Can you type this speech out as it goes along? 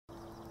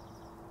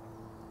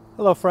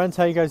Hello friends,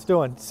 how you guys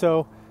doing?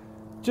 So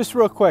just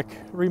real quick,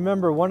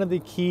 remember one of the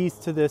keys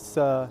to this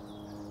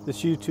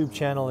YouTube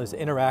channel is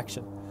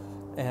interaction.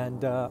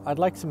 And I'd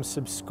like some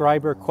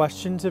subscriber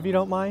questions if you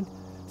don't mind.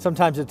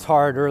 Sometimes it's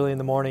hard early in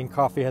the morning,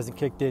 coffee hasn't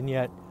kicked in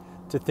yet,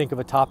 to think of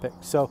a topic.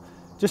 So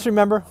just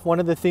remember, one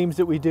of the themes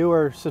that we do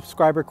are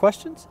subscriber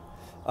questions.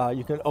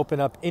 You can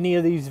open up any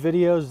of these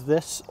videos,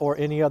 this or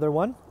any other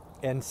one,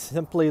 and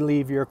simply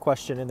leave your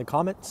question in the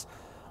comments.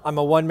 I'm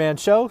a one-man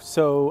show,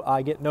 so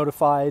I get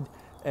notified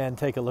and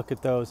take a look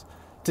at those.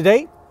 To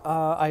date,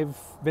 I've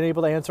been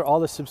able to answer all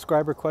the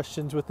subscriber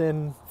questions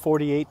within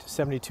 48 to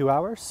 72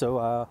 hours,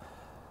 so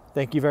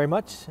thank you very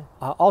much.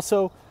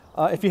 Also,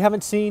 if you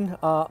haven't seen,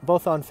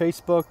 both on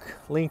Facebook,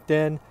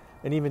 LinkedIn,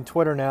 and even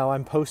Twitter now,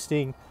 I'm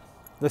posting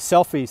the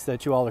selfies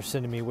that you all are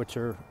sending me, which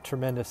are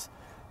tremendous.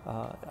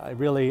 I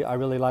really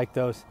like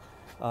those.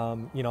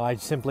 I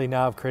simply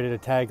now have created a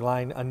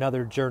tagline,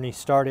 "Another journey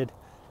started,"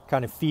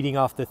 kind of feeding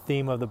off the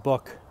theme of the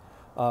book,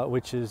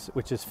 which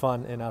is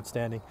fun and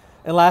outstanding.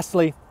 And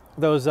lastly,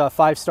 those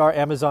 5-star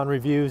Amazon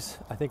reviews,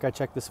 I think I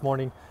checked this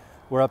morning,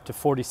 we're up to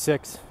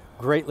 46.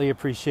 Greatly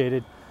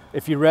appreciated.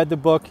 If you read the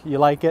book, you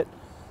like it,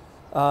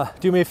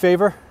 do me a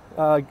favor,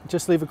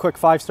 just leave a quick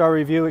 5-star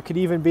review. It could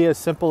even be as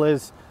simple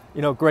as,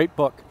 great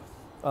book.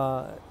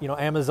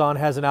 Amazon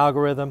has an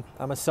algorithm.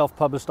 I'm a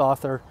self-published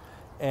author,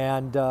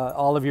 and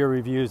all of your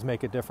reviews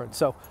make a difference.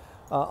 So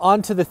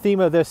on to the theme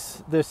of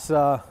this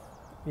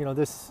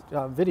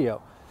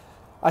video.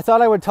 I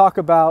thought I would talk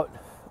about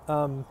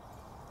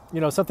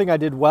something I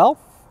did well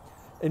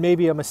and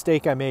maybe a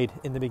mistake I made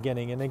in the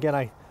beginning. And again,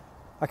 I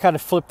kind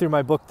of flipped through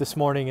my book this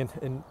morning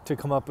and to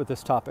come up with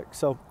this topic.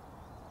 So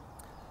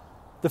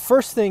the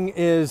first thing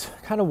is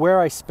kind of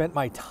where I spent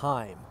my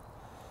time,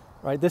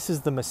 right? This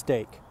is the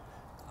mistake.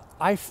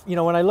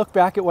 When I look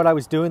back at what I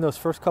was doing those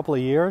first couple of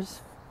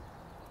years,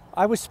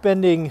 I was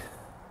spending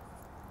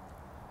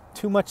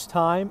too much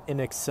time in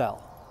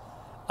Excel.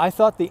 I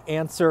thought the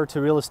answer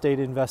to real estate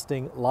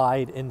investing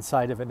lied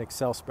inside of an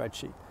Excel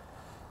spreadsheet.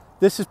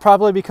 This is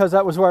probably because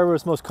that was where I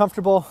was most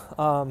comfortable.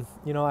 I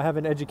have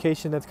an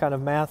education that's kind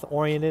of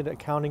math-oriented,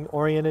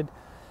 accounting-oriented,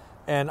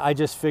 and I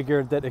just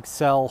figured that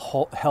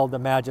Excel held the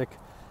magic.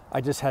 I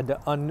just had to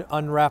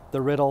unwrap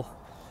the riddle,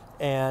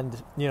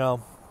 and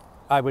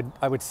I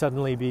would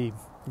suddenly be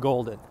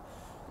golden.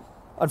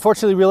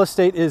 Unfortunately, real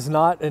estate is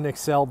not an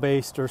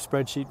Excel-based or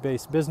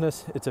spreadsheet-based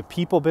business. It's a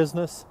people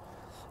business,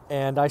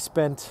 and I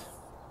spent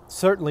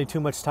certainly too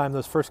much time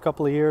those first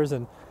couple of years,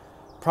 and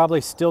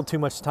probably still too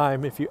much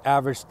time if you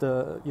average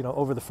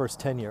over the first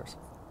 10 years.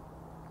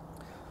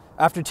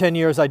 After 10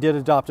 years, I did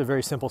adopt a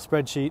very simple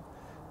spreadsheet.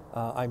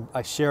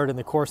 I share it in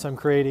the course I'm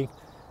creating,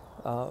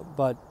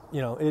 but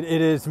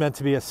it is meant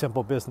to be a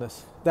simple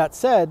business. That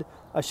said,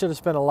 I should have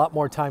spent a lot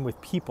more time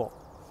with people,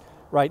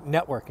 right?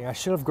 Networking. I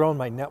should have grown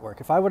my network.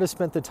 If I would have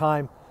spent the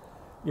time,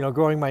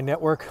 growing my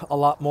network a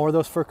lot more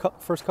those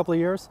first couple of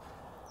years,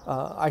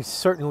 I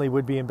certainly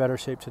would be in better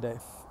shape today.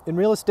 In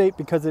real estate,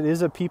 because it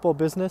is a people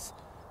business,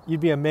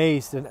 you'd be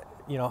amazed at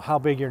how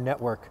big your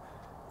network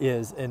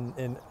is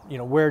and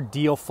where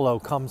deal flow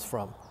comes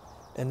from,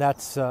 and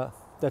that's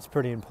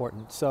pretty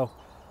important. So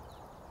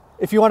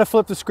if you want to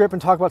flip the script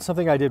and talk about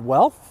something I did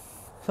well,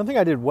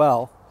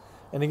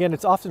 and again,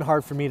 it's often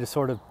hard for me to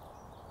sort of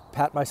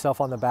pat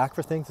myself on the back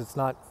for things. It's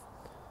not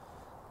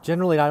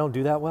generally, I don't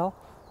do that well,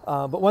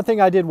 but one thing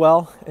I did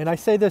well, and I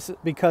say this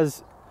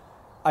because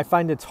I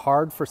find it's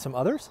hard for some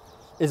others,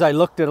 is I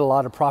looked at a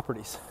lot of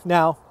properties.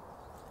 Now,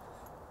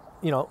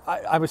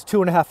 I was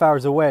 2.5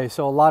 hours away,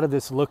 so a lot of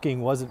this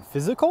looking wasn't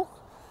physical.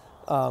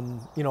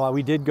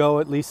 We did go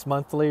at least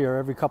monthly or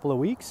every couple of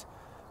weeks,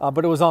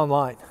 but it was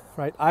online,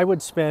 right? I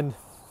would spend,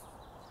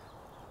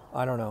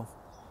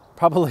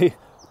 probably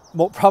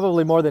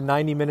more than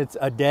 90 minutes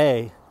a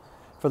day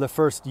for the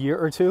first year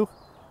or two,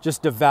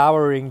 just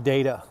devouring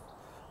data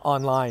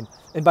online.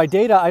 And by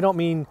data, I don't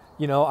mean,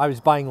 I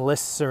was buying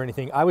lists or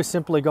anything. I was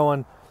simply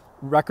going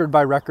record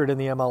by record in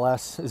the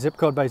MLS, zip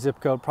code by zip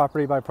code,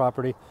 property by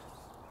property,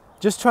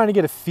 just trying to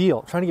get a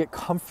feel, trying to get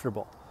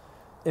comfortable.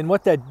 And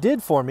what that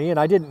did for me, and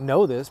I didn't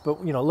know this,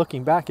 but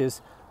looking back, is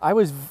I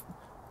was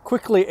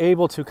quickly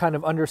able to kind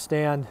of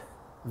understand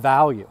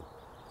value.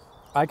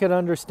 I could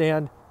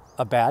understand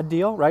a bad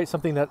deal, right?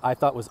 Something that I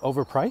thought was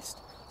overpriced,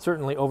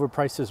 certainly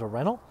overpriced as a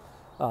rental.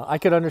 I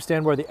could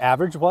understand where the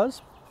average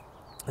was,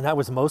 and that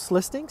was most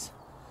listings.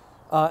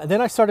 And then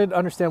I started to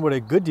understand what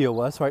a good deal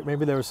was, right?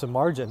 Maybe there was some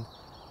margin.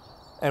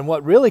 And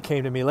what really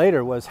came to me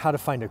later was how to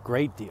find a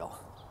great deal.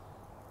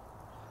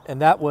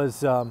 And that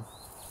was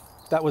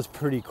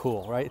pretty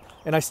cool, right?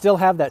 And I still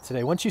have that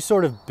today. Once you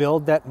sort of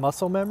build that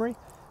muscle memory,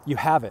 you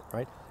have it,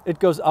 right? It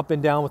goes up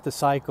and down with the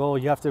cycle.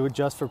 You have to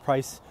adjust for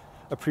price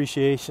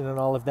appreciation and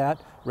all of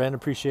that, rent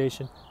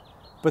appreciation.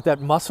 But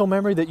that muscle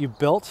memory that you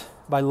built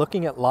by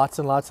looking at lots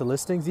and lots of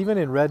listings, even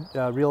in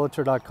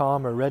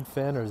Realtor.com or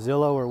Redfin or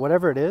Zillow or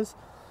whatever it is,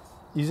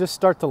 you just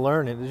start to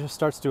learn and it just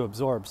starts to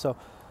absorb. So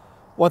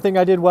one thing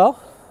I did well,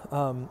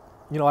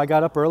 I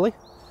got up early,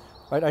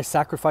 right? I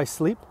sacrificed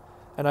sleep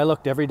and I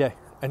looked every day.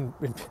 And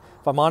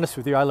if I'm honest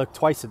with you, I looked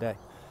twice a day.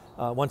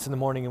 once in the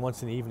morning and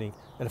once in the evening.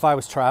 And if I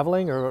was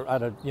traveling or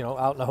at a,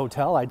 out in a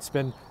hotel, I'd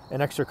spend an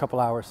extra couple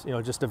hours,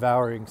 just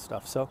devouring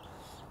stuff. So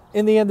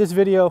in the end, this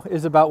video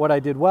is about what I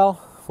did well,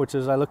 which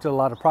is I looked at a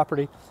lot of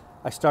property.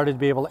 I started to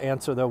be able to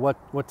answer the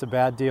what's a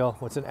bad deal,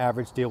 what's an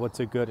average deal,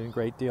 what's a good and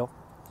great deal.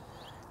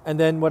 And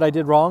then what I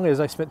did wrong is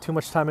I spent too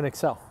much time in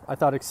Excel. I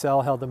thought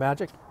Excel held the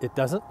magic. It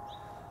doesn't.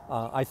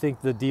 I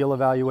think the deal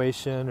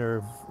evaluation, or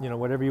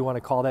whatever you want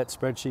to call that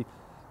spreadsheet,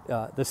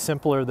 the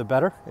simpler the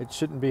better. It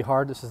shouldn't be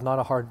hard. This is not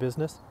a hard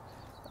business.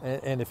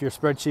 And if your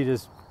spreadsheet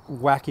is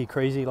wacky,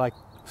 crazy, like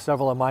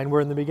several of mine were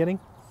in the beginning,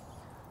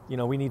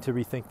 we need to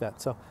rethink that.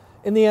 So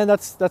in the end,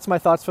 that's my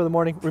thoughts for the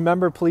morning.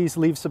 Remember, please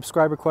leave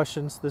subscriber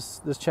questions.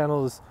 This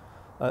channel is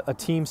a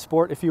team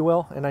sport, if you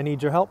will, and I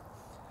need your help.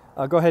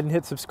 Go ahead and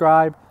hit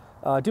subscribe.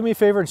 Do me a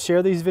favor and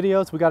share these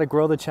videos. We got to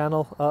grow the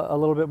channel a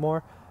little bit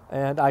more,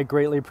 and I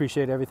greatly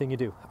appreciate everything you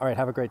do. All right,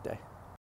 have a great day.